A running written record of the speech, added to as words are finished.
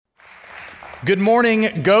Good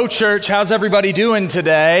morning, Go Church. How's everybody doing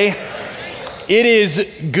today? It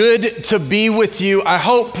is good to be with you. I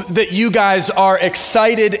hope that you guys are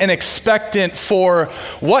excited and expectant for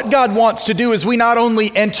what God wants to do as we not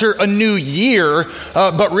only enter a new year,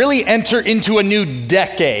 but really enter into a new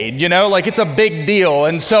decade. Like it's a big deal.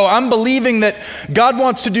 And so I'm believing that God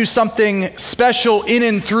wants to do something special in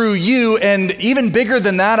and through you. And even bigger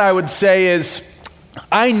than that, I would say is,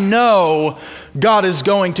 I know God is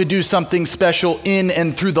going to do something special in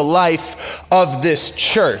and through the life of this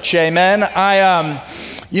church. Amen.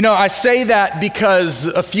 I say that because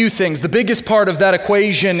a few things. The biggest part of that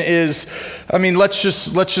equation is, let's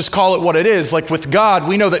just call it what it is. Like with God,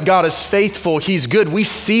 we know that God is faithful. He's good. We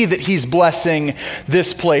see that He's blessing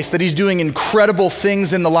this place, that He's doing incredible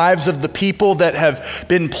things in the lives of the people that have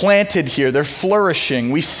been planted here. They're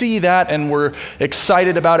flourishing. We see that and we're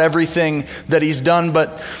excited about everything that He's done.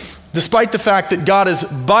 But despite the fact that God is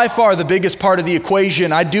by far the biggest part of the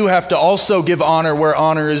equation, I do have to also give honor where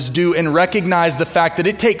honor is due and recognize the fact that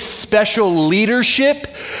it takes special leadership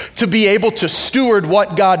to be able to steward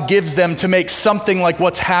what God gives them to make something like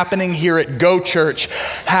what's happening here at Go Church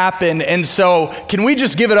happen. And so can we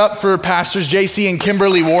just give it up for Pastors JC and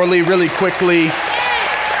Kimberly Worley really quickly?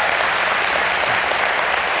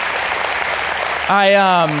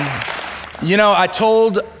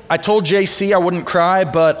 I told JC I wouldn't cry,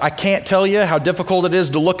 but I can't tell you how difficult it is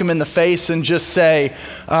to look him in the face and just say,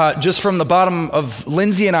 just from the bottom of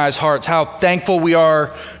Lindsay and I's hearts, how thankful we are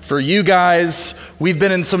for you guys. We've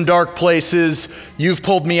been in some dark places. You've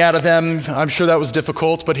pulled me out of them. I'm sure that was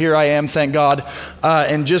difficult, but here I am, thank God.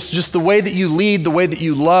 And just the way that you lead, the way that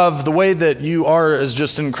you love, the way that you are as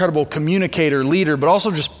just an incredible communicator, leader, but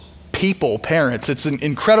also just people, parents. It's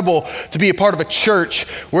incredible to be a part of a church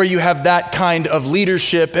where you have that kind of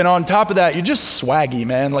leadership. And on top of that, you're just swaggy,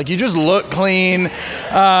 man. Like you just look clean.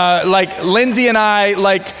 Like Lindsay and I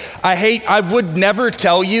would never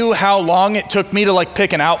tell you how long it took me to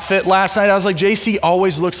pick an outfit last night. I was like, JC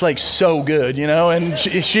always looks so good, And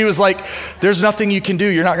she was like, there's nothing you can do.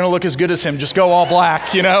 You're not going to look as good as him. Just go all black,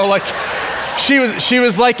 She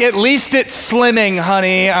was like, at least it's slimming,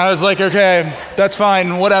 honey. I was like, okay, that's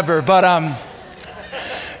fine, whatever. But, I'm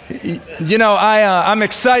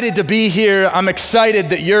excited to be here. I'm excited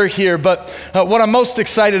that you're here. But what I'm most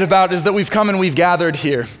excited about is that we've come and we've gathered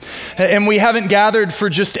here. And we haven't gathered for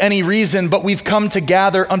just any reason, but we've come to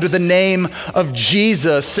gather under the name of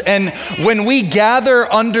Jesus. And when we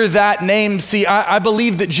gather under that name, see, I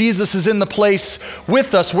believe that Jesus is in the place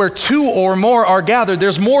with us where two or more are gathered.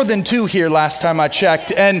 There's more than two here last time I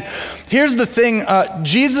checked. And here's the thing,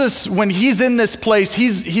 Jesus, when He's in this place,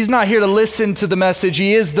 he's not here to listen to the message.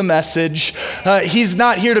 He is the message. He's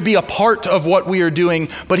not here to be a part of what we are doing,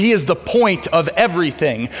 but He is the point of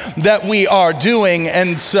everything that we are doing.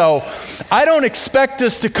 And so I don't expect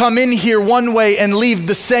us to come in here one way and leave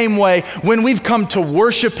the same way when we've come to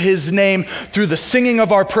worship His name through the singing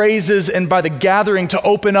of our praises and by the gathering to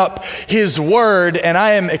open up His word. And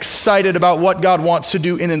I am excited about what God wants to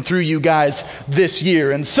do in and through you guys this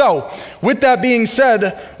year. And so with that being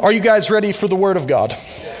said, are you guys ready for the word of God?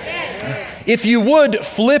 If you would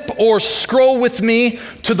flip or scroll with me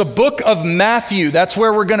to the book of Matthew. That's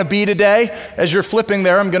where we're going to be today. As you're flipping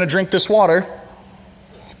there, I'm going to drink this water.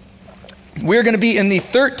 We're going to be in the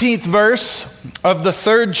 13th verse of the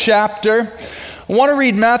 3rd chapter. I want to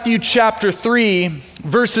read Matthew chapter 3,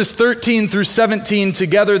 verses 13 through 17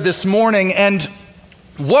 together this morning. And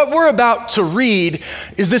what we're about to read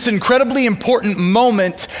is this incredibly important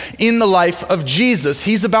moment in the life of Jesus.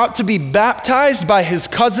 He's about to be baptized by His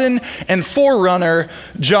cousin and forerunner,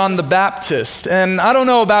 John the Baptist. And I don't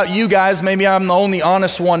know about you guys, maybe I'm the only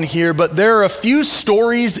honest one here, but there are a few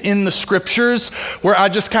stories in the scriptures where I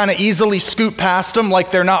just kind of easily scoot past them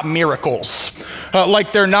like they're not miracles.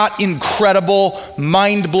 Like they're not incredible,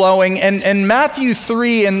 mind-blowing. And Matthew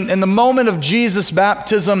 3 and the moment of Jesus'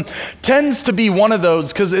 baptism tends to be one of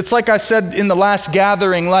those, because it's like I said in the last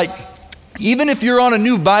gathering, even if you're on a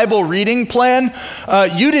new Bible reading plan,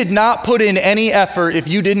 you did not put in any effort if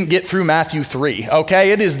you didn't get through Matthew 3,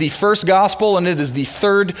 okay? It is the first gospel and it is the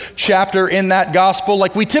 3rd chapter in that gospel.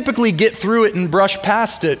 We typically get through it and brush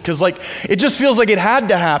past it because it just feels like it had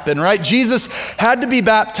to happen, right? Jesus had to be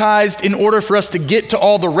baptized in order for us to get to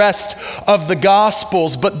all the rest of the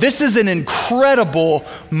gospels. But this is an incredible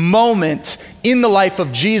moment in the life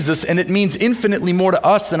of Jesus, and it means infinitely more to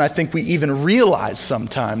us than I think we even realize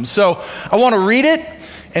sometimes. So I want to read it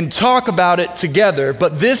and talk about it together,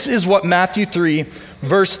 but this is what Matthew 3,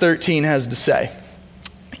 verse 13 has to say.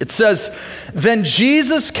 It says, "Then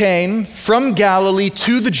Jesus came from Galilee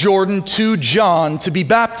to the Jordan to John to be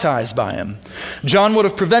baptized by him. John would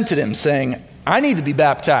have prevented him, saying, I need to be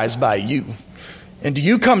baptized by you. And do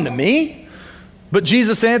you come to me?" But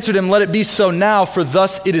Jesus answered him, "Let it be so now, for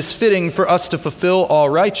thus it is fitting for us to fulfill all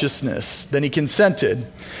righteousness." Then he consented.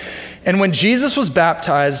 And when Jesus was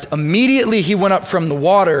baptized, immediately he went up from the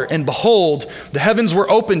water, and behold, the heavens were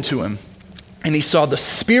opened to him. And he saw the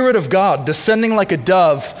Spirit of God descending like a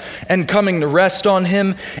dove and coming to rest on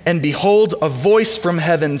him. And behold, a voice from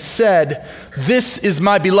heaven said, "This is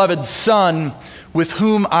my beloved Son, with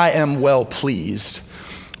whom I am well pleased."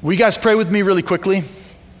 Will you guys pray with me really quickly?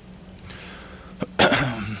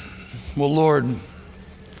 Well, Lord,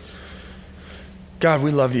 God,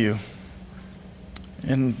 we love you.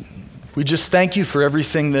 And we just thank you for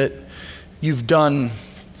everything that you've done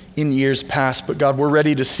in years past. But God, we're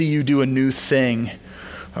ready to see you do a new thing.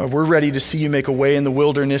 We're ready to see you make a way in the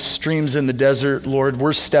wilderness, streams in the desert, Lord.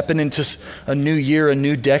 We're stepping into a new year, a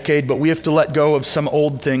new decade, but we have to let go of some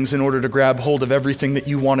old things in order to grab hold of everything that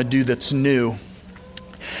you want to do that's new.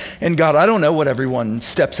 And God, I don't know what everyone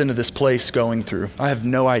steps into this place going through. I have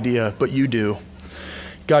no idea, but you do.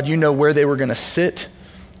 God, you know where they were going to sit.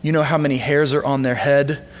 You know how many hairs are on their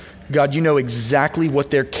head. God, you know exactly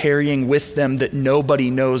what they're carrying with them that nobody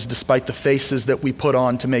knows, despite the faces that we put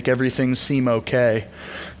on to make everything seem okay.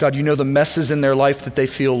 God, you know the messes in their life that they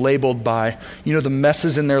feel labeled by. You know the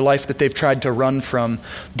messes in their life that they've tried to run from.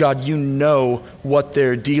 God, you know what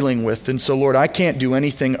they're dealing with. And so, Lord, I can't do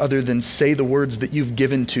anything other than say the words that you've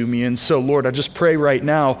given to me. And so, Lord, I just pray right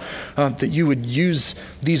now that you would use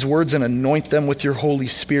these words and anoint them with your Holy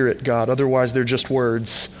Spirit, God. Otherwise, they're just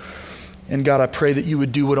words. And God, I pray that you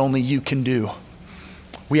would do what only you can do.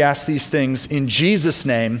 We ask these things in Jesus'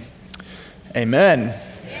 name. Amen.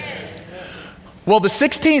 Well, the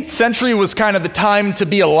 16th century was kind of the time to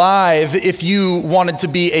be alive if you wanted to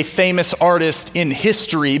be a famous artist in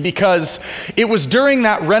history, because it was during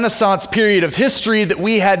that Renaissance period of history that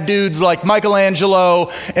we had dudes like Michelangelo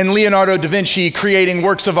and Leonardo da Vinci creating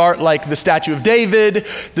works of art like the Statue of David,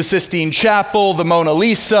 the Sistine Chapel, the Mona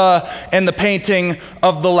Lisa, and the painting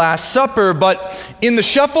of the Last Supper. But in the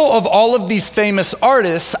shuffle of all of these famous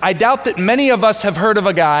artists, I doubt that many of us have heard of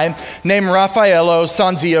a guy named Raffaello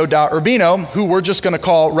Sanzio da Urbino, who we're just going to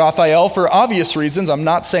call Raphael for obvious reasons. I'm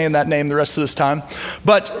not saying that name the rest of this time.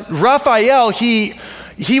 But Raphael, he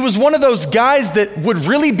was one of those guys that would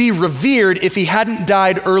really be revered if he hadn't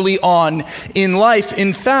died early on in life.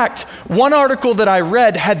 In fact, one article that I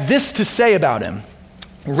read had this to say about him.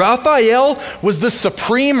 Raphael was the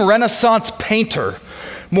supreme Renaissance painter,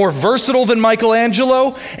 more versatile than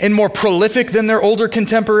Michelangelo and more prolific than their older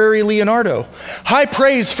contemporary Leonardo. High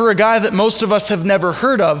praise for a guy that most of us have never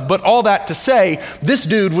heard of, but all that to say, this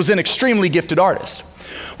dude was an extremely gifted artist.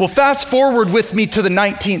 Well, fast forward with me to the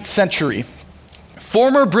 19th century.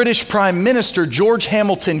 Former British Prime Minister George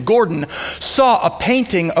Hamilton Gordon saw a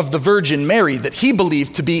painting of the Virgin Mary that he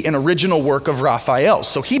believed to be an original work of Raphael.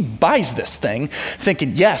 So he buys this thing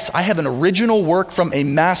thinking, yes, I have an original work from a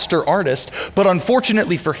master artist. But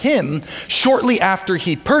unfortunately for him, shortly after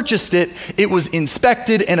he purchased it, it was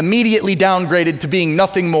inspected and immediately downgraded to being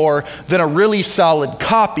nothing more than a really solid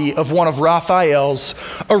copy of one of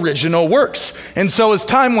Raphael's original works. And so as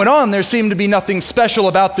time went on, there seemed to be nothing special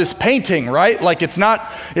about this painting, right? Like it's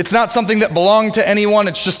not something that belonged to anyone.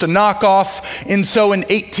 It's just a knockoff. And so in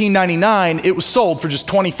 1899, it was sold for just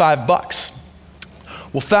 $25.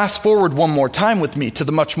 Well, fast forward one more time with me to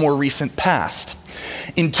the much more recent past.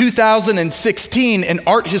 In 2016, an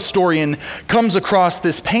art historian comes across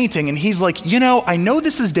this painting and he's like, I know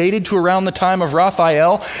this is dated to around the time of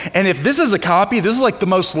Raphael, and if this is a copy, this is like the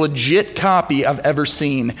most legit copy I've ever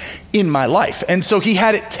seen in my life. And so he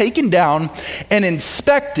had it taken down and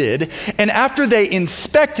inspected, and after they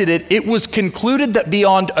inspected it, it was concluded that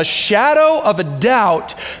beyond a shadow of a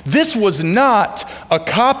doubt, this was not a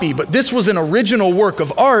copy, but this was an original work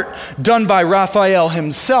of art done by Raphael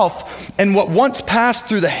himself. And what once passed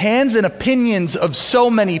through the hands and opinions of so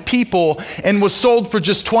many people and was sold for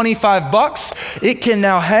just $25, it can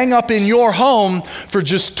now hang up in your home for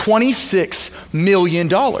just $26 million.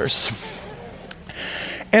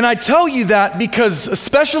 And I tell you that because,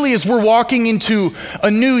 especially as we're walking into a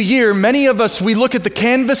new year, many of us, we look at the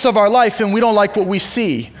canvas of our life and we don't like what we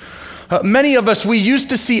see. Many of us, we used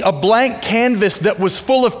to see a blank canvas that was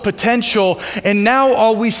full of potential, and now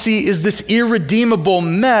all we see is this irredeemable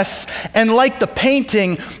mess. And like the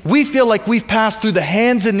painting, we feel like we've passed through the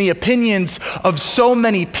hands and the opinions of so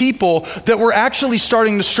many people that we're actually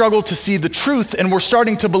starting to struggle to see the truth, and we're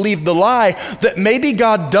starting to believe the lie that maybe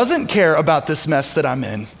God doesn't care about this mess that I'm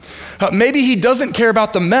in. Maybe he doesn't care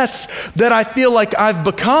about the mess that I feel like I've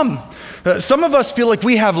become. Some of us feel like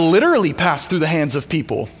we have literally passed through the hands of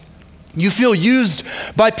people. You feel used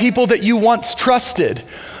by people that you once trusted.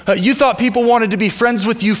 You thought people wanted to be friends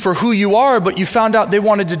with you for who you are, but you found out they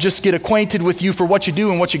wanted to just get acquainted with you for what you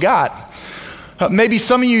do and what you got. Maybe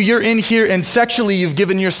some of you, you're in here and sexually you've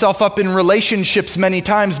given yourself up in relationships many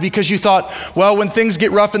times because you thought, well, when things get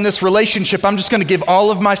rough in this relationship, I'm just going to give all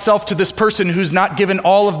of myself to this person who's not given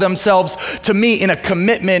all of themselves to me in a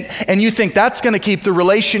commitment, and you think that's going to keep the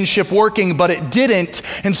relationship working, but it didn't.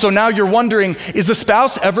 And so now you're wondering, is the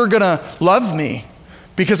spouse ever going to love me?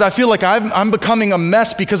 Because I feel like I'm becoming a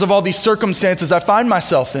mess because of all these circumstances I find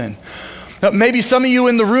myself in. Maybe some of you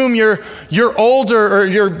in the room, you're older or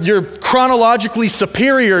you're chronologically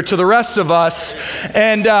superior to the rest of us,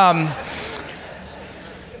 and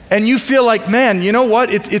you feel like, man, you know what?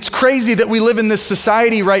 It's crazy that we live in this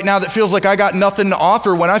society right now that feels like I got nothing to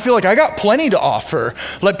offer when I feel like I got plenty to offer.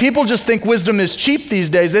 Like, people just think wisdom is cheap these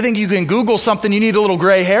days. They think you can Google something you need a little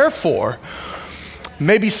gray hair for.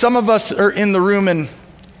 Maybe some of us are in the room and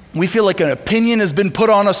we feel like an opinion has been put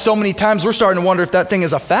on us so many times, we're starting to wonder if that thing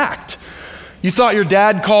is a fact. You thought your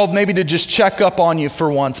dad called maybe to just check up on you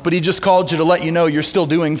for once, but he just called you to let you know you're still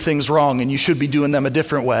doing things wrong and you should be doing them a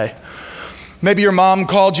different way. Maybe your mom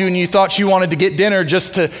called you and you thought she wanted to get dinner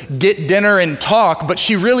just to get dinner and talk, but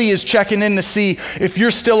she really is checking in to see if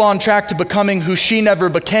you're still on track to becoming who she never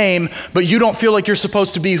became, but you don't feel like you're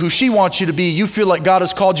supposed to be who she wants you to be. You feel like God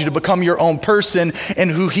has called you to become your own person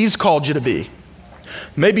and who He's called you to be.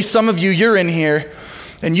 Maybe some of you, you're in here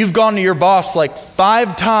and you've gone to your boss like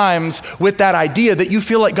 5 times with that idea that you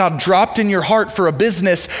feel like God dropped in your heart for a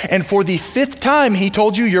business, and for the 5th time he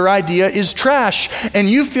told you your idea is trash, and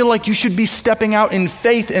you feel like you should be stepping out in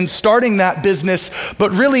faith and starting that business,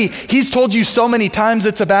 but really he's told you so many times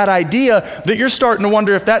it's a bad idea that you're starting to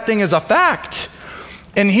wonder if that thing is a fact.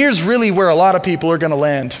 And here's really where a lot of people are going to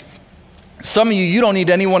land. Some of you, you don't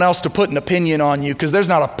need anyone else to put an opinion on you because there's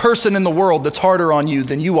not a person in the world that's harder on you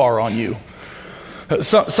than you are on you.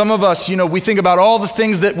 Some of us, we think about all the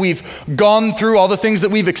things that we've gone through, all the things that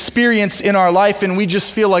we've experienced in our life, and we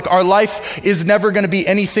just feel like our life is never going to be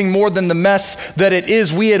anything more than the mess that it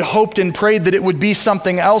is. We had hoped and prayed that it would be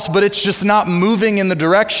something else, but it's just not moving in the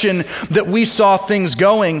direction that we saw things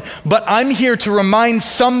going. But I'm here to remind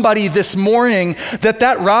somebody this morning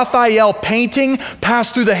that Raphael painting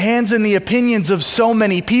passed through the hands and the opinions of so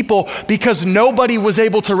many people because nobody was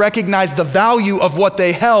able to recognize the value of what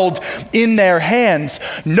they held in their hands.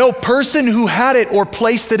 No person who had it or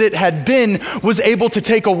place that it had been was able to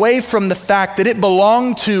take away from the fact that it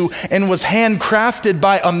belonged to and was handcrafted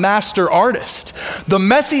by a master artist. The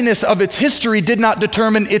messiness of its history did not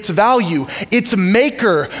determine its value. Its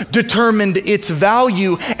maker determined its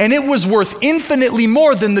value, and it was worth infinitely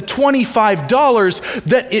more than the $25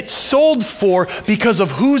 that it sold for because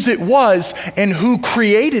of whose it was and who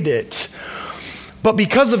created it. But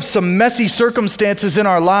because of some messy circumstances in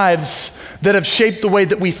our lives that have shaped the way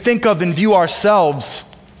that we think of and view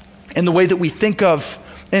ourselves and the way that we think of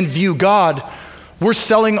and view God, we're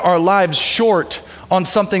selling our lives short on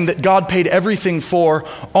something that God paid everything for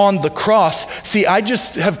on the cross. See, I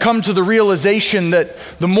just have come to the realization that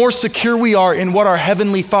the more secure we are in what our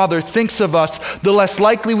Heavenly Father thinks of us, the less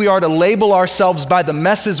likely we are to label ourselves by the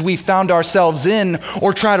messes we found ourselves in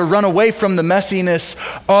or try to run away from the messiness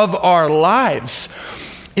of our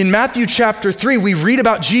lives. In Matthew chapter 3, we read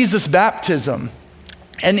about Jesus' baptism.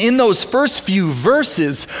 And in those first few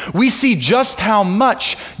verses, we see just how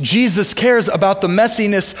much Jesus cares about the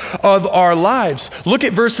messiness of our lives. Look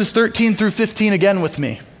at verses 13 through 15 again with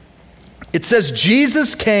me. It says,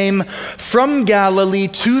 Jesus came from Galilee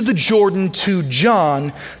to the Jordan to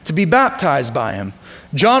John to be baptized by him.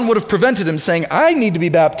 John would have prevented him, saying, I need to be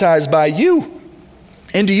baptized by you,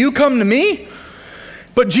 and do you come to me?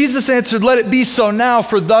 But Jesus answered, let it be so now,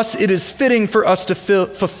 for thus it is fitting for us to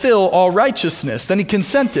fulfill all righteousness. Then he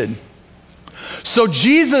consented. So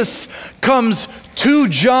Jesus comes to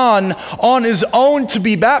John on his own to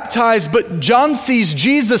be baptized, but John sees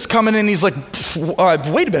Jesus coming in and he's like,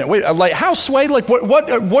 wait a minute, like how sway? Like what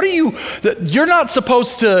are you, you're not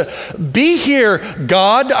supposed to be here,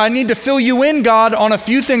 God. I need to fill you in, God, on a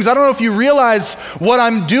few things. I don't know if you realize what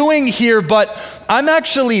I'm doing here, but I'm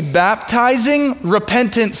actually baptizing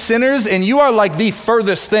repentant sinners, and you are like the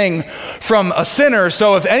furthest thing from a sinner.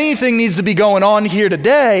 So if anything needs to be going on here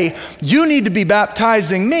today, you need to be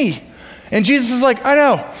baptizing me. And Jesus is like, I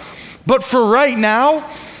know, but for right now,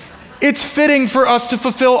 it's fitting for us to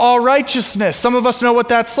fulfill all righteousness. Some of us know what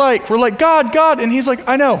that's like. We're like, God, and he's like,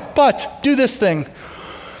 I know, but do this thing.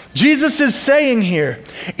 Jesus is saying here,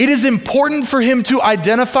 it is important for him to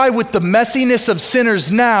identify with the messiness of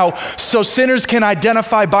sinners now so sinners can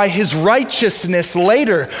identify by his righteousness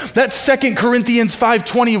later. That's 2 Corinthians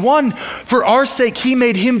 5:21. For our sake, he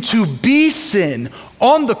made him to be sin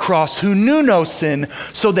on the cross who knew no sin,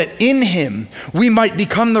 so that in him we might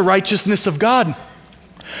become the righteousness of God.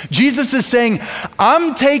 Jesus is saying,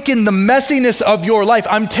 I'm taking the messiness of your life.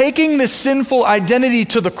 I'm taking this sinful identity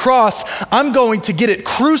to the cross. I'm going to get it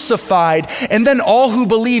crucified. And then all who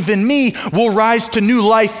believe in me will rise to new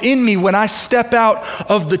life in me when I step out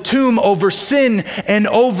of the tomb over sin and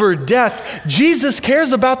over death. Jesus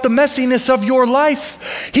cares about the messiness of your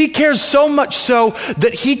life. He cares so much so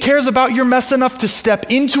that he cares about your mess enough to step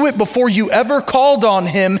into it before you ever called on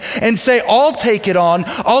him and say, I'll take it on.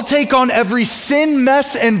 I'll take on every sin,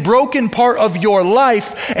 mess, and broken part of your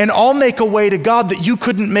life, and I'll make a way to God that you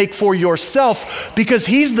couldn't make for yourself, because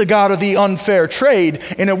he's the God of the unfair trade,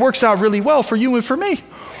 and it works out really well for you and for me.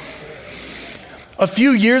 A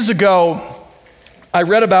few years ago, I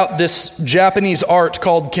read about this Japanese art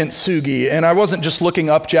called kintsugi, and I wasn't just looking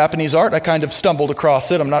up Japanese art. I kind of stumbled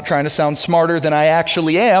across it. I'm not trying to sound smarter than I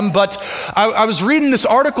actually am, but I was reading this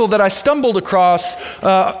article that I stumbled across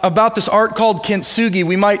about this art called kintsugi.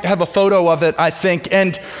 We might have a photo of it, I think.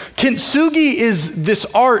 And kintsugi is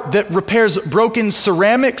this art that repairs broken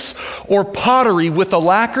ceramics or pottery with a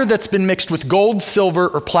lacquer that's been mixed with gold, silver,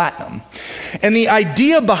 or platinum. And the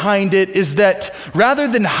idea behind it is that rather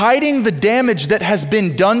than hiding the damage that has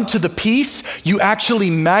been done to the piece, you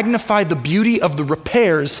actually magnify the beauty of the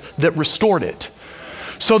repairs that restored it.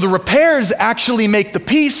 So the repairs actually make the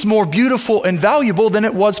piece more beautiful and valuable than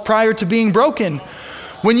it was prior to being broken.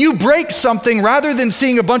 When you break something, rather than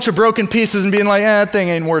seeing a bunch of broken pieces and being like, that thing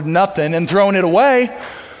ain't worth nothing, and throwing it away,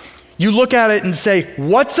 you look at it and say,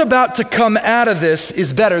 what's about to come out of this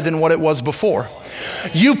is better than what it was before.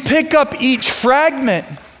 You pick up each fragment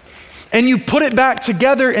and you put it back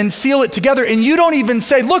together and seal it together, and you don't even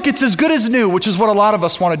say, look, it's as good as new, which is what a lot of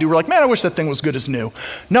us want to do. We're like, man, I wish that thing was good as new.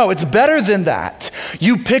 No, it's better than that.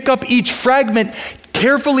 You pick up each fragment,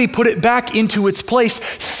 carefully put it back into its place,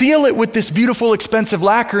 seal it with this beautiful, expensive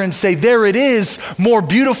lacquer, and say, there it is, more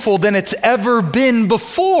beautiful than it's ever been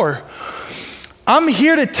before. I'm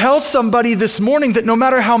here to tell somebody this morning that no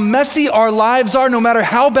matter how messy our lives are, no matter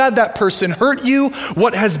how bad that person hurt you,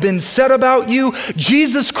 what has been said about you,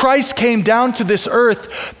 Jesus Christ came down to this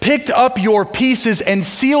earth, picked up your pieces, and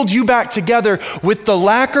sealed you back together with the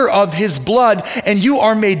lacquer of his blood, and you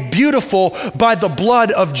are made beautiful by the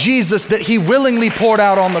blood of Jesus that he willingly poured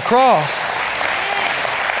out on the cross.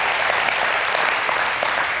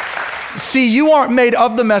 See, you aren't made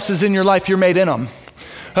of the messes in your life, you're made in them.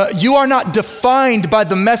 You are not defined by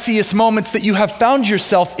the messiest moments that you have found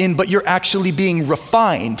yourself in, but you're actually being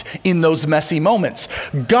refined in those messy moments.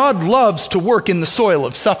 God loves to work in the soil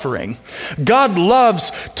of suffering. God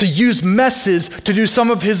loves to use messes to do some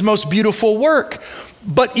of his most beautiful work.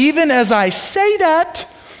 But even as I say that,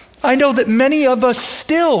 I know that many of us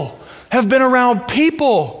still have been around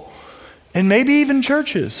people, and maybe even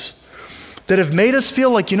churches, that have made us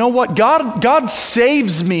feel like, you know what, God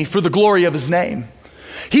saves me for the glory of his name.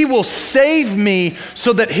 He will save me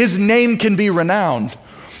so that his name can be renowned.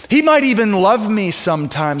 He might even love me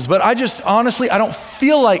sometimes, but I don't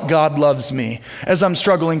feel like God loves me as I'm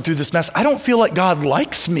struggling through this mess. I don't feel like God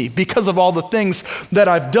likes me because of all the things that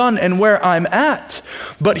I've done and where I'm at.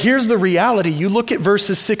 But here's the reality. You look at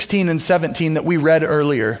verses 16 and 17 that we read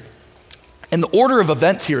earlier. And the order of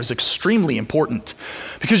events here is extremely important,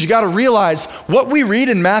 because you got to realize what we read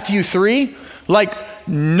in Matthew 3,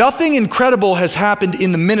 nothing incredible has happened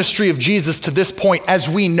in the ministry of Jesus to this point as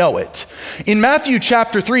we know it. In Matthew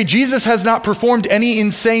chapter 3, Jesus has not performed any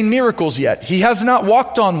insane miracles yet. He has not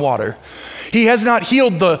walked on water. He has not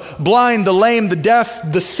healed the blind, the lame, the deaf,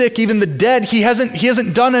 the sick, even the dead. He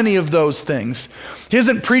hasn't done any of those things. He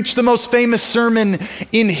hasn't preached the most famous sermon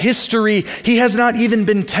in history. He has not even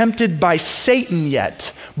been tempted by Satan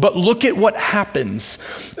yet. But look at what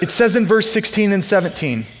happens. It says in verse 16 and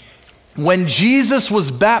 17, when Jesus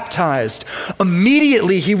was baptized,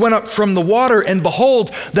 immediately he went up from the water, and behold,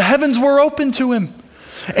 the heavens were opened to him.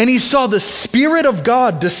 And he saw the Spirit of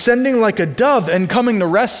God descending like a dove and coming to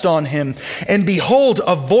rest on him. And behold,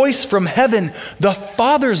 a voice from heaven, the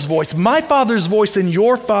Father's voice, my Father's voice and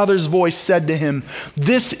your Father's voice, said to him,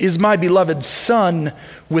 this is my beloved Son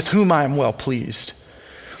with whom I am well pleased.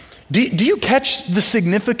 Do you catch the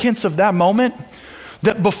significance of that moment?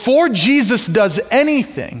 That before Jesus does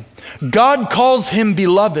anything, God calls him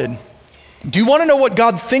beloved. Do you want to know what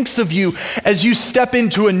God thinks of you as you step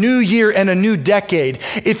into a new year and a new decade?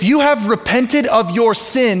 If you have repented of your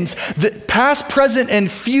sins, the past, present, and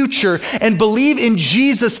future, and believe in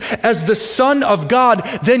Jesus as the Son of God,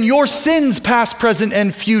 then your sins, past, present,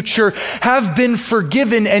 and future, have been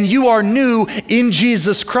forgiven and you are new in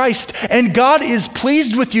Jesus Christ. And God is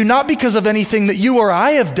pleased with you, not because of anything that you or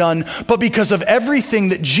I have done, but because of everything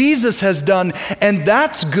that Jesus has done. And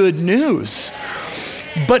that's good news.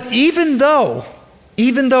 But even though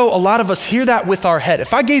a lot of us hear that with our head,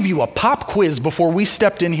 if I gave you a pop quiz before we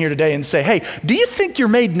stepped in here today and say, hey, do you think you're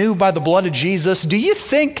made new by the blood of Jesus? Do you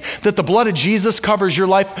think that the blood of Jesus covers your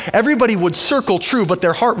life? Everybody would circle true, but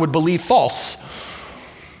their heart would believe false.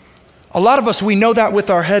 A lot of us, we know that with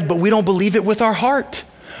our head, but we don't believe it with our heart.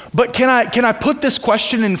 But can I put this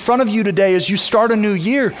question in front of you today as you start a new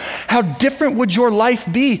year? How different would your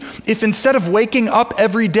life be if instead of waking up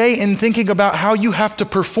every day and thinking about how you have to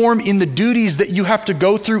perform in the duties that you have to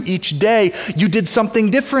go through each day, you did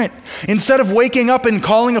something different? Instead of waking up and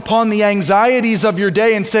calling upon the anxieties of your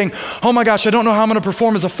day and saying, oh my gosh, I don't know how I'm going to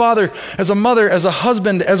perform as a father, as a mother, as a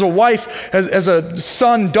husband, as a wife, as a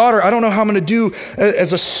son, daughter. I don't know how I'm going to do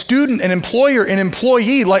as a student, an employer, an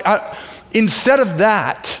employee. Instead of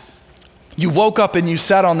that, you woke up and you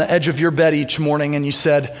sat on the edge of your bed each morning and you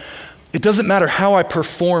said, it doesn't matter how I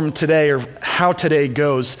perform today or how today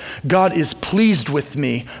goes. God is pleased with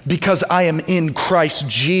me because I am in Christ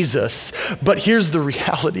Jesus. But here's the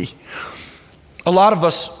reality. A lot of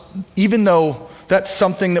us, even though that's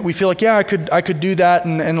something that we feel like, yeah, I could do that.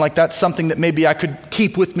 And like, that's something that maybe I could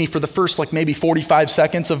keep with me for the first, like maybe 45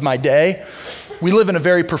 seconds of my day. We live in a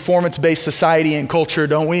very performance-based society and culture,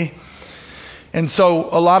 don't we? And so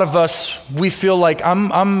a lot of us, we feel like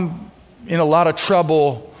I'm in a lot of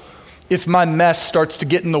trouble if my mess starts to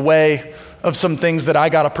get in the way of some things that I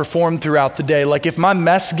got to perform throughout the day. Like if my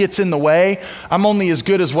mess gets in the way, I'm only as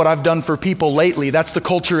good as what I've done for people lately. That's the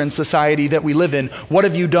culture and society that we live in. What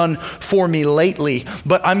have you done for me lately?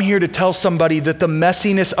 But I'm here to tell somebody that the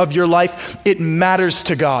messiness of your life, it matters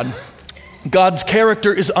to God. God's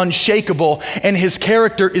character is unshakable, and his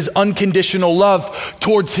character is unconditional love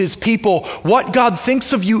towards his people. What God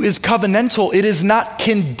thinks of you is covenantal. It is not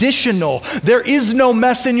conditional. There is no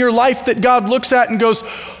mess in your life that God looks at and goes,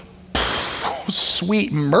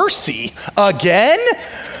 sweet mercy, again?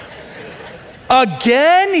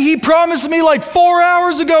 Again? He promised me like 4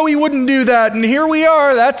 hours ago he wouldn't do that, and here we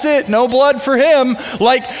are. That's it. No blood for him.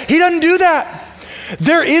 Like, he doesn't do that.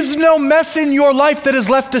 There is no mess in your life that has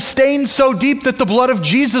left a stain so deep that the blood of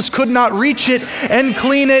Jesus could not reach it and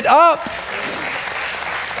clean it up.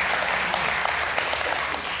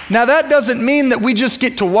 Now, that doesn't mean that we just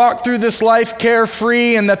get to walk through this life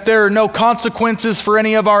carefree and that there are no consequences for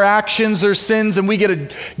any of our actions or sins and we get a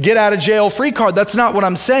get out of jail free card. That's not what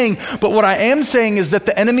I'm saying. But what I am saying is that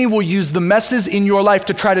the enemy will use the messes in your life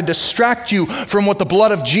to try to distract you from what the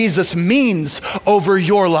blood of Jesus means over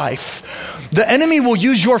your life. The enemy will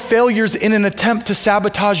use your failures in an attempt to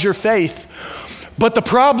sabotage your faith. But the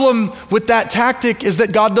problem with that tactic is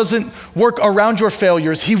that God doesn't work around your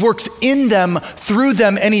failures. He works in them, through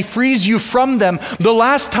them, and he frees you from them. The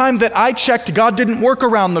last time that I checked, God didn't work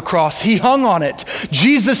around the cross. He hung on it.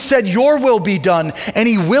 Jesus said, your will be done. And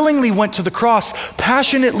he willingly went to the cross,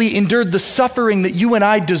 passionately endured the suffering that you and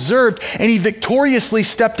I deserved, and he victoriously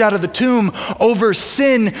stepped out of the tomb over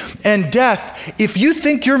sin and death. If you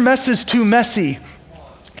think your mess is too messy,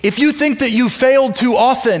 if you think that you failed too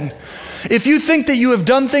often, if you think that you have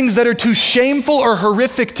done things that are too shameful or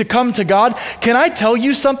horrific to come to God, can I tell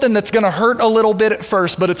you something that's going to hurt a little bit at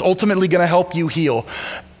first, but it's ultimately going to help you heal?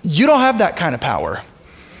 You don't have that kind of power.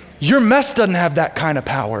 Your mess doesn't have that kind of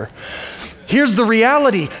power. Here's the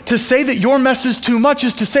reality. To say that your mess is too much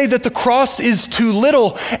is to say that the cross is too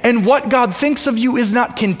little. And what God thinks of you is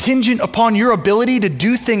not contingent upon your ability to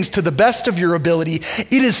do things to the best of your ability.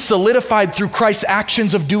 It is solidified through Christ's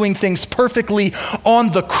actions of doing things perfectly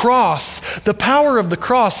on the cross. The power of the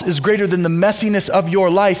cross is greater than the messiness of your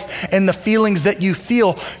life and the feelings that you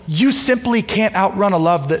feel. You simply can't outrun a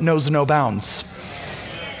love that knows no bounds.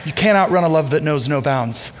 You can't outrun a love that knows no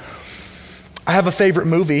bounds. I have a favorite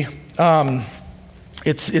movie.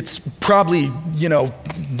 It's probably,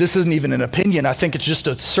 this isn't even an opinion. I think it's just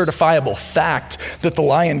a certifiable fact that The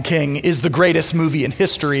Lion King is the greatest movie in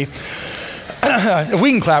history.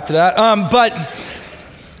 We can clap for that. But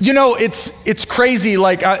it's crazy.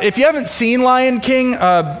 Like, if you haven't seen Lion King,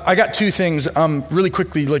 I got two things really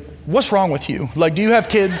quickly. Like, what's wrong with you? Like, do you have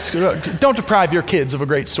kids? Don't deprive your kids of a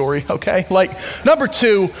great story, okay? Like, number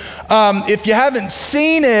two, if you haven't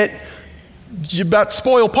seen it, you about to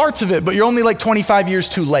spoil parts of it, but you're only like 25 years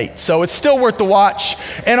too late. So it's still worth the watch.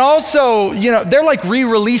 And also, they're like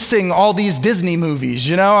re-releasing all these Disney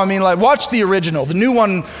movies, I mean, like, watch the original. The new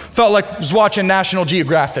one felt like I was watching National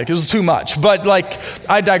Geographic. It was too much. But like,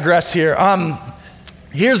 I digress here.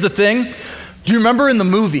 Here's the thing. Do you remember in the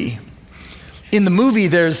movie? In the movie,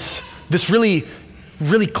 there's this really,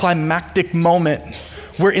 really climactic moment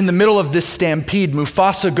where in the middle of this stampede,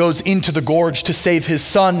 Mufasa goes into the gorge to save his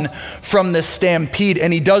son from this stampede,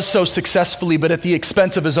 and he does so successfully, but at the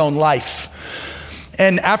expense of his own life.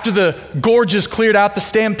 And after the gorge is cleared out, the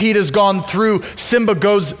stampede has gone through, Simba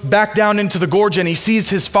goes back down into the gorge and he sees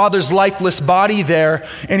his father's lifeless body there,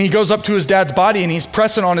 and he goes up to his dad's body and he's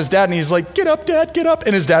pressing on his dad and he's like, "Get up, Dad, get up."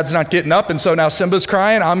 And his dad's not getting up, and so now Simba's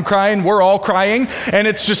crying, I'm crying, we're all crying, and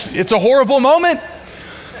it's a horrible moment.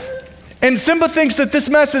 And Simba thinks that this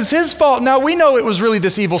mess is his fault. Now, we know it was really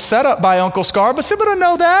this evil setup by Uncle Scar, but Simba doesn't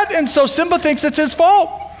know that. And so Simba thinks it's his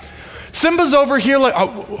fault. Simba's over here like,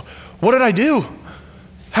 "Oh, what did I do?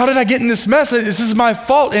 How did I get in this mess? This is my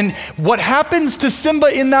fault." And what happens to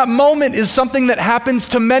Simba in that moment is something that happens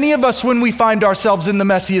to many of us when we find ourselves in the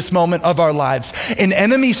messiest moment of our lives. An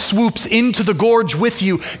enemy swoops into the gorge with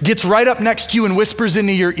you, gets right up next to you and whispers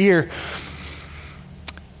into your ear,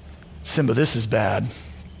 "Simba, this is bad.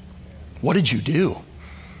 What did you do?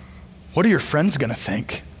 What are your friends gonna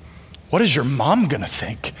think? What is your mom gonna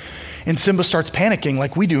think?" And Simba starts panicking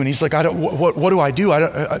like we do, and he's like, what do I do?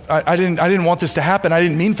 I didn't want this to happen. I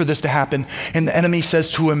didn't mean for this to happen. And the enemy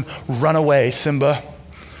says to him, "Run away, Simba.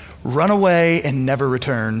 Run away and never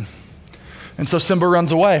return." And so Simba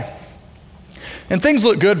runs away. And things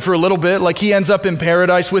look good for a little bit, like he ends up in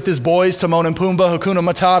paradise with his boys, Timon and Pumbaa, Hakuna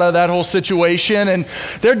Matata, that whole situation, and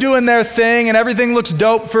they're doing their thing, and everything looks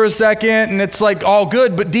dope for a second, and it's like all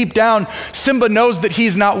good, but deep down, Simba knows that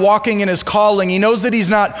he's not walking in his calling. He knows that he's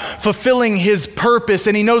not fulfilling his purpose,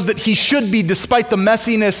 and he knows that he should be despite the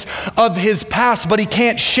messiness of his past, but he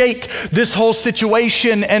can't shake this whole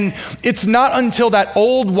situation. And it's not until that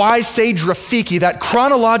old wise sage Rafiki, that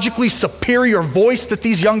chronologically superior voice that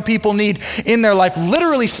these young people need in their life,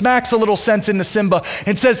 literally smacks a little sense into Simba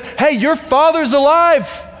and says, "Hey, your father's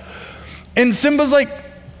alive." And Simba's like,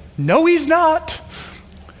 "No, he's not."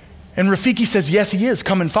 And Rafiki says, "Yes, he is.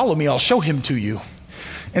 Come and follow me. I'll show him to you."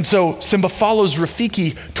 And so Simba follows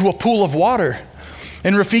Rafiki to a pool of water.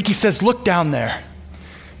 And Rafiki says, "Look down there."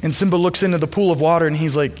 And Simba looks into the pool of water and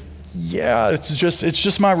he's like, "Yeah, it's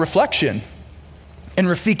just my reflection." And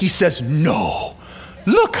Rafiki says, "No,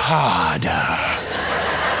 look harder."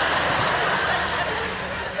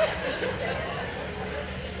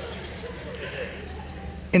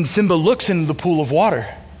 And Simba looks into the pool of water,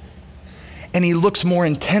 and he looks more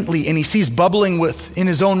intently, and he sees bubbling within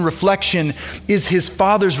his own reflection is his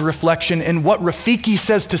father's reflection. And what Rafiki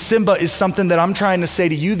says to Simba is something that I'm trying to say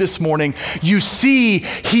to you this morning. You see,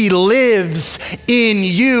 he lives in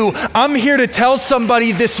you. I'm here to tell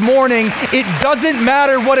somebody this morning, it doesn't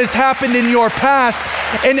matter what has happened in your past.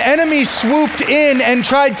 An enemy swooped in and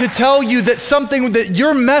tried to tell you that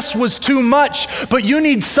your mess was too much, but you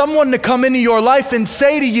need someone to come into your life and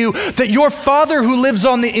say to you that your Father who lives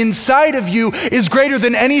on the inside of you is greater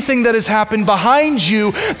than anything that has happened behind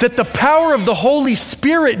you, that the power of the Holy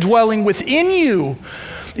Spirit dwelling within you,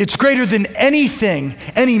 it's greater than anything,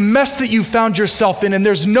 any mess that you found yourself in. And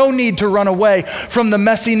there's no need to run away from the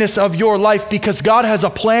messiness of your life, because God has a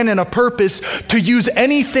plan and a purpose to use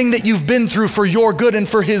anything that you've been through for your good and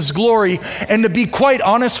for his glory. And to be quite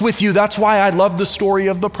honest with you, that's why I love the story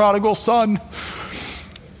of the prodigal son.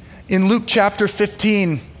 In Luke chapter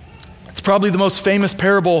 15, it's probably the most famous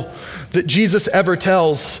parable that Jesus ever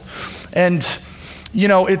tells. And,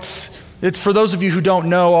 it's for those of you who don't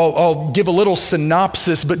know, I'll give a little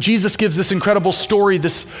synopsis, but Jesus gives this incredible story,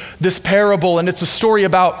 this parable, and it's a story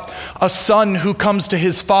about a son who comes to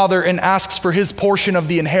his father and asks for his portion of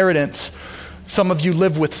the inheritance. Some of you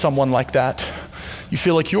live with someone like that. You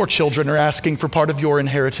feel like your children are asking for part of your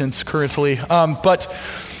inheritance currently. But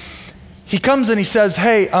he comes and he says,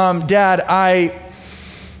 "Hey, Dad, I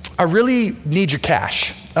really need your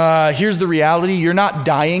cash. Here's the reality. You're not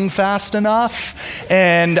dying fast enough.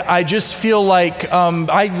 And I just feel like,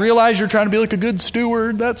 I realize you're trying to be like a good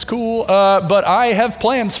steward. That's cool. But I have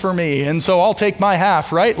plans for me. And so I'll take my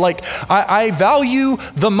half, right? Like I value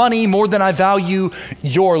the money more than I value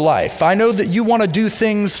your life. I know that you want to do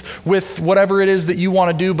things with whatever it is that you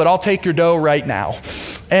want to do, but I'll take your dough right now."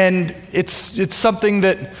 And it's something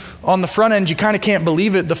that on the front end, you kind of can't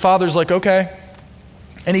believe it. The father's like, "Okay,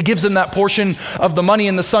 And he gives him that portion of the money,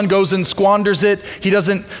 and the son goes and squanders it. He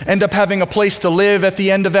doesn't end up having a place to live at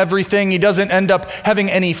the end of everything. He doesn't end up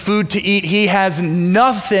having any food to eat. He has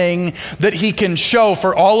nothing that he can show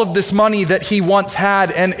for all of this money that he once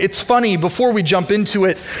had. And it's funny, before we jump into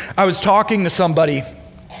it, I was talking to somebody,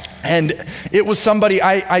 and it was somebody,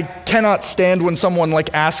 I cannot stand when someone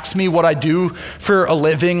like asks me what I do for a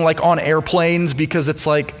living, like on airplanes, because it's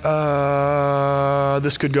like,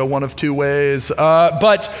 this could go one of two ways.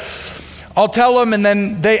 But I'll tell them, and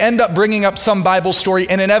then they end up bringing up some Bible story,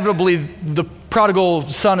 and inevitably the prodigal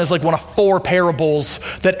son is like one of 4 parables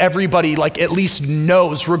that everybody like at least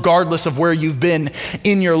knows, regardless of where you've been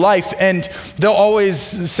in your life. And they'll always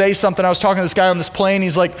say something. I was talking to this guy on this plane.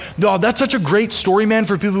 He's like, "Oh, that's such a great story, man,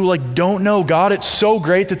 for people who like don't know God. It's so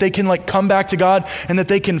great that they can like come back to God and that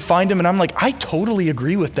they can find him." And I'm like, I totally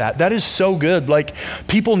agree with that. That is so good. Like,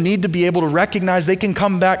 people need to be able to recognize they can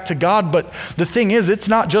come back to God. But the thing is, it's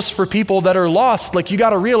not just for people that are lost. Like, you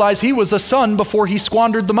got to realize he was a son before he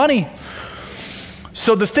squandered the money.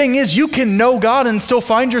 So the thing is, you can know God and still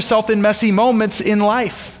find yourself in messy moments in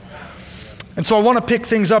life. And so I want to pick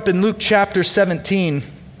things up in Luke chapter 17,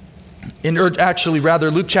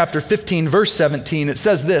 Luke chapter 15, verse 17. It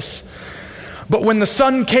says this: "But when the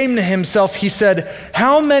son came to himself, he said,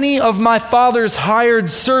 'How many of my father's hired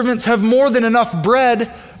servants have more than enough bread,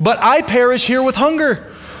 but I perish here with hunger?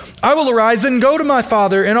 I will arise and go to my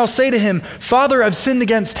father, and I'll say to him, Father, I've sinned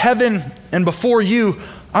against heaven and before you.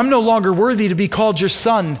 I'm no longer worthy to be called your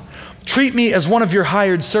son. Treat me as one of your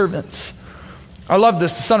hired servants.'" I love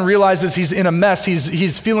this. The son realizes he's in a mess.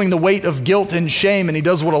 He's feeling the weight of guilt and shame, and he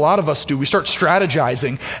does what a lot of us do. We start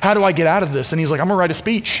strategizing. How do I get out of this? And he's like, I'm going to write a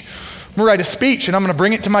speech. I'm going to write a speech, and I'm going to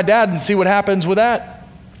bring it to my dad and see what happens with that.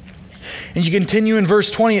 And you continue in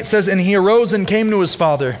verse 20. It says, "And he arose and came to his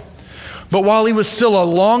father. But while he was still a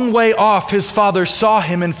long way off, his father saw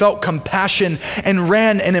him and felt compassion and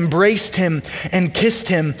ran and embraced him and kissed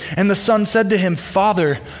him. And the son said to him,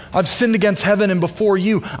 'Father, I've sinned against heaven and before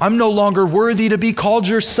you. I'm no longer worthy to be called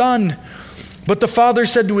your son.' But the father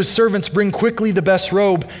said to his servants, 'Bring quickly the best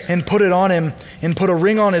robe and put it on him, and put a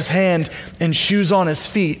ring on his hand and shoes on his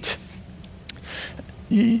feet.'"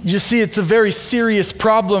 You see, it's a very serious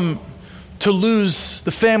problem to lose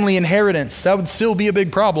the family inheritance. That would still be a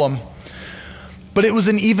big problem. But it was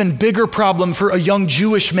an even bigger problem for a young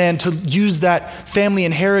Jewish man to use that family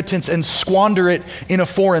inheritance and squander it in a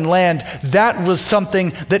foreign land. That was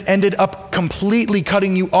something that ended up completely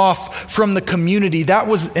cutting you off from the community. That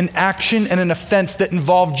was an action and an offense that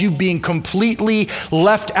involved you being completely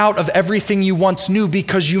left out of everything you once knew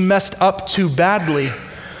because you messed up too badly.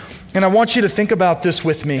 And I want you to think about this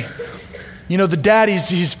with me. You know, the dad,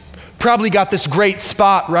 he's probably got this great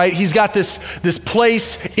spot, right? He's got this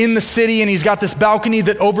place in the city, and he's got this balcony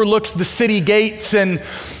that overlooks the city gates, and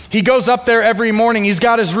he goes up there every morning. He's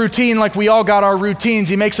got his routine like we all got our routines.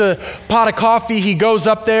 He makes a pot of coffee, he goes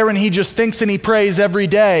up there, and he just thinks and he prays every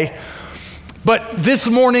day. But this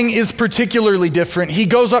morning is particularly different. He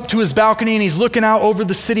goes up to his balcony and he's looking out over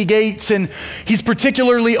the city gates, and he's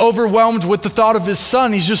particularly overwhelmed with the thought of his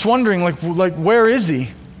son. He's just wondering, like where is he?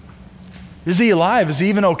 Is he alive? Is he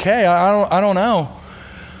even okay? I don't know.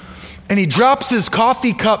 And he drops his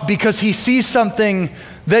coffee cup because he sees something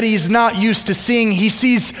that he's not used to seeing. He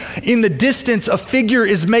sees in the distance a figure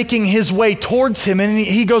is making his way towards him, and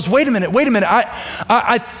he goes, wait a minute.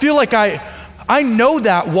 I feel like I know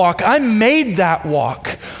that walk. I made that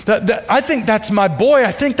walk. I think that's my boy.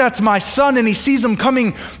 I think that's my son. And he sees him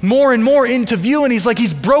coming more and more into view. And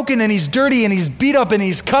he's broken and he's dirty and he's beat up and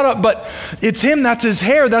he's cut up. But it's him. That's his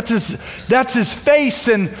hair. That's his face.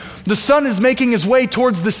 And the son is making his way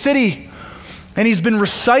towards the city. And he's been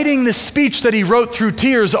reciting this speech that he wrote through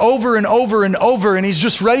tears over and over and over. And he's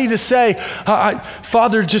just ready to say,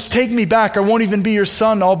 Father, just take me back. I won't even be your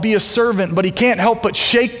son. I'll be a servant. But he can't help but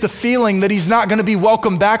shake the feeling that he's not going to be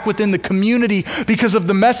welcomed back within the community because of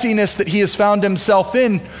the messiness that he has found himself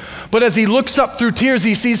in. But as he looks up through tears,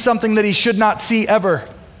 he sees something that he should not see ever.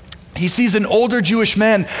 He sees an older Jewish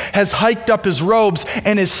man has hiked up his robes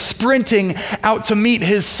and is sprinting out to meet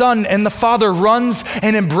his son. And the father runs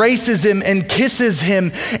and embraces him and kisses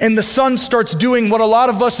him. And the son starts doing what a lot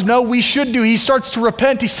of us know we should do. He starts to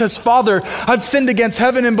repent. He says, Father, I've sinned against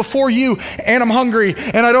heaven and before you, and I'm hungry,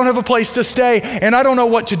 and I don't have a place to stay, and I don't know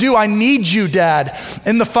what to do. I need you, Dad.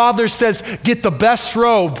 And the father says, get the best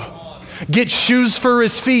robe. Get shoes for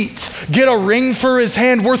his feet. Get a ring for his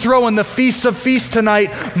hand. We're throwing the feast of feasts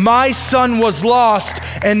tonight. My son was lost,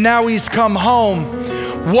 and now he's come home.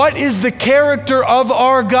 What is the character of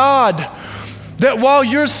our God? That while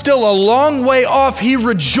you're still a long way off, he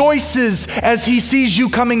rejoices as he sees you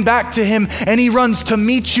coming back to him, and he runs to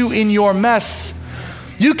meet you in your mess.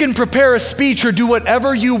 You can prepare a speech or do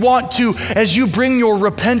whatever you want to as you bring your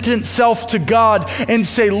repentant self to God and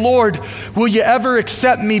say, Lord, will you ever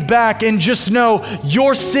accept me back? And just know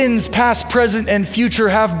your sins, past, present, and future,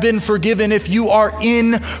 have been forgiven if you are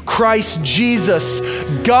in Christ Jesus.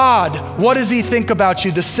 God, what does he think about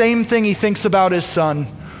you? The same thing he thinks about his son,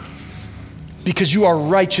 because you are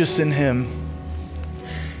righteous in him.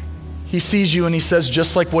 He sees you and he says,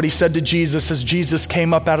 just like what he said to Jesus as Jesus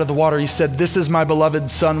came up out of the water, he said, this is my beloved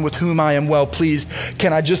son with whom I am well pleased.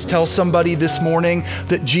 Can I just tell somebody this morning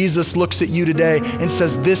that Jesus looks at you today and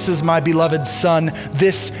says, this is my beloved son,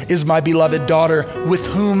 this is my beloved daughter with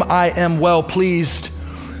whom I am well pleased.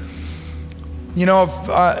 You know,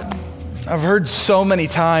 I've heard so many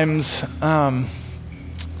times,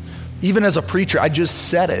 even as a preacher, I just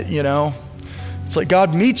said it, you know. It's like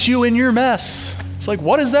God meets you in your mess. It's like,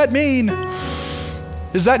 what does that mean?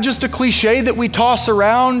 Is that just a cliche that we toss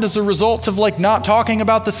around as a result of like not talking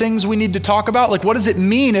about the things we need to talk about? Like, what does it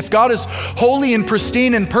mean if God is holy and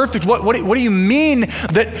pristine and perfect? What do you mean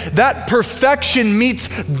that perfection meets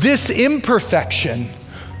this imperfection?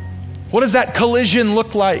 What does that collision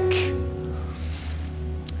look like?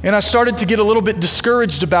 And I started to get a little bit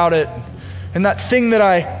discouraged about it. And that thing that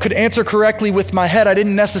I could answer correctly with my head, I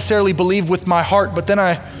didn't necessarily believe with my heart. But then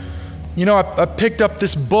I picked up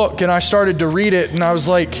this book and I started to read it, and I was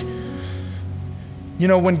like, you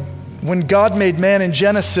know, when God made man in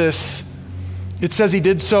Genesis, it says he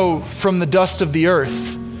did so from the dust of the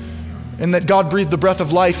earth, and that God breathed the breath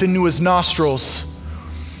of life into his nostrils.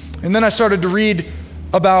 And then I started to read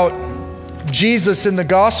about Jesus in the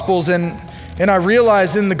Gospels, and I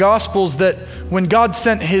realized in the Gospels that when God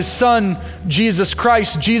sent his son, Jesus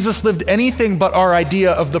Christ, Jesus lived anything but our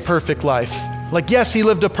idea of the perfect life. Like, yes, he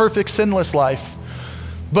lived a perfect, sinless life,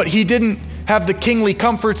 but he didn't have the kingly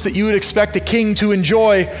comforts that you would expect a king to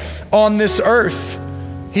enjoy on this earth.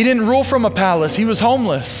 He didn't rule from a palace. He was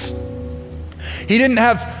homeless. He didn't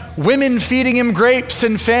have women feeding him grapes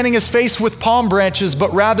and fanning his face with palm branches,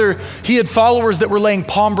 but rather he had followers that were laying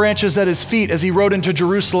palm branches at his feet as he rode into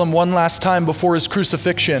Jerusalem one last time before his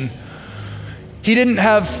crucifixion. He didn't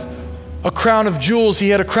have a crown of jewels. He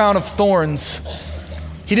had a crown of thorns.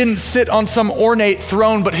 He didn't sit on some ornate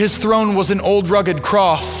throne, but his throne was an old rugged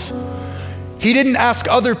cross. He didn't ask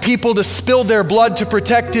other people to spill their blood to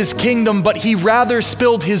protect his kingdom, but he rather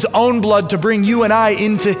spilled his own blood to bring you and I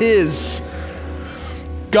into his.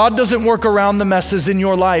 God doesn't work around the messes in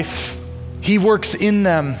your life. He works in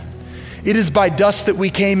them. It is by dust that we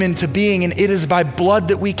came into being, and it is by blood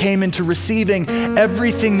that we came into receiving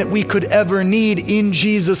everything that we could ever need in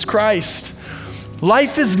Jesus Christ.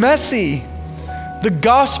 Life is messy. The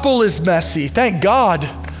gospel is messy. Thank God.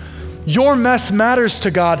 Your mess matters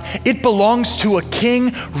to God. It belongs to a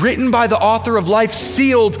king, written by the author of life,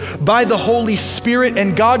 sealed by the Holy Spirit,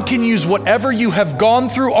 and God can use whatever you have gone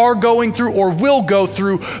through, are going through, or will go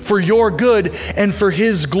through for your good and for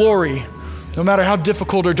his glory, no matter how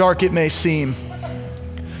difficult or dark it may seem.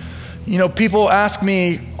 You know, people ask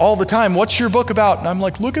me all the time, what's your book about? And I'm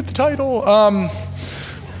like, look at the title.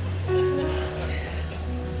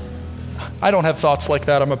 I don't have thoughts like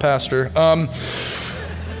that. I'm a pastor.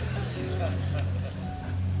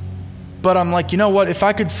 But I'm like, you know what? If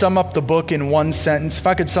I could sum up the book in one sentence, if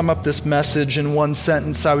I could sum up this message in one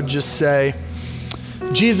sentence, I would just say,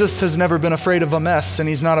 Jesus has never been afraid of a mess, and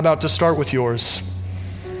he's not about to start with yours.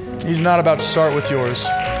 He's not about to start with yours.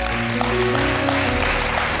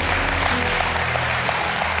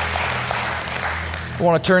 I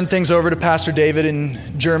want to turn things over to Pastor David in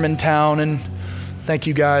Germantown, and thank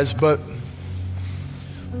you guys, but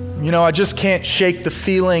you know, I just can't shake the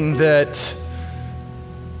feeling that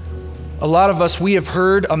a lot of us, we have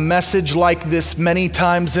heard a message like this many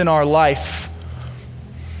times in our life,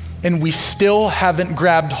 and we still haven't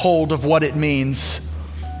grabbed hold of what it means.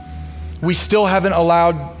 We still haven't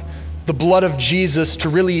allowed the blood of Jesus to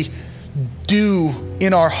really do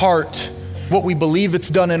in our heart what we believe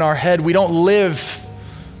it's done in our head. We don't live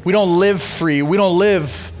free. We don't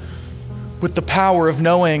live with the power of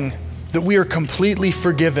knowing that we are completely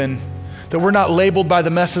forgiven, that we're not labeled by the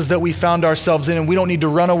messes that we found ourselves in, and we don't need to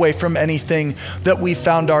run away from anything that we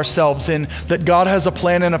found ourselves in, that God has a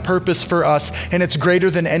plan and a purpose for us, and it's greater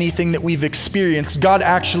than anything that we've experienced. God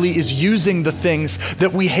actually is using the things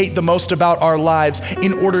that we hate the most about our lives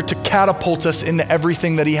in order to catapult us into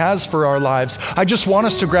everything that he has for our lives. I just want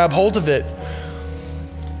us to grab hold of it.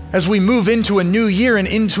 As we move into a new year and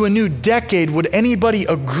into a new decade, would anybody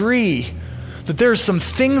agree that there's some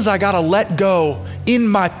things I gotta let go in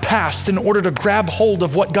my past in order to grab hold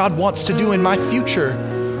of what God wants to do in my future.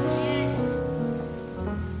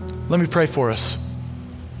 Let me pray for us.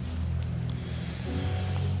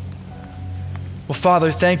 Well, Father,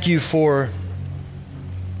 thank you for,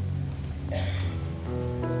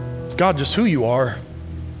 God, just who you are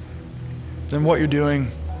and what you're doing.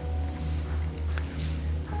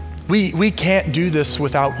 We can't do this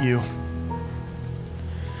without you.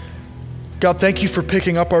 God, thank you for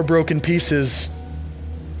picking up our broken pieces.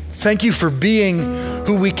 Thank you for being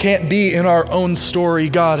who we can't be in our own story.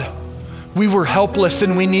 God, we were helpless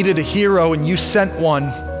and we needed a hero, and you sent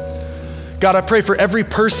one. God, I pray for every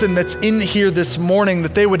person that's in here this morning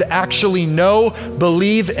that they would actually know,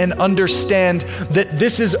 believe, and understand that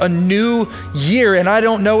this is a new year. And I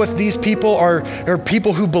don't know if these people are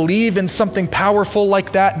people who believe in something powerful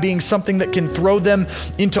like that being something that can throw them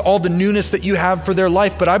into all the newness that you have for their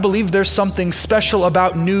life. But I believe there's something special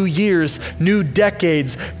about new years, new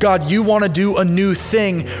decades. God, you want to do a new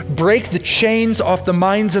thing. Break the chains off the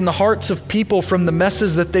minds and the hearts of people from the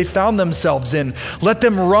messes that they found themselves in. Let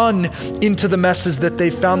them run into the messes that they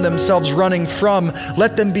found themselves running from.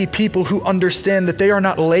 Let them be people who understand that they are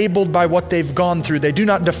not labeled by what they've gone through. They do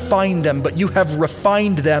not define them, but you have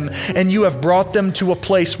refined them and you have brought them to a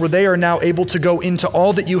place where they are now able to go into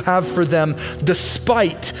all that you have for them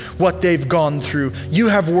despite what they've gone through. You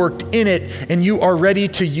have worked in it and you are ready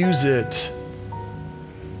to use it.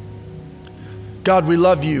 God, we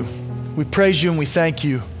love you. We praise you and we thank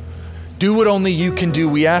you. Do what only you can do.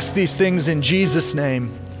 We ask these things in Jesus'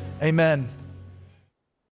 name. Amen.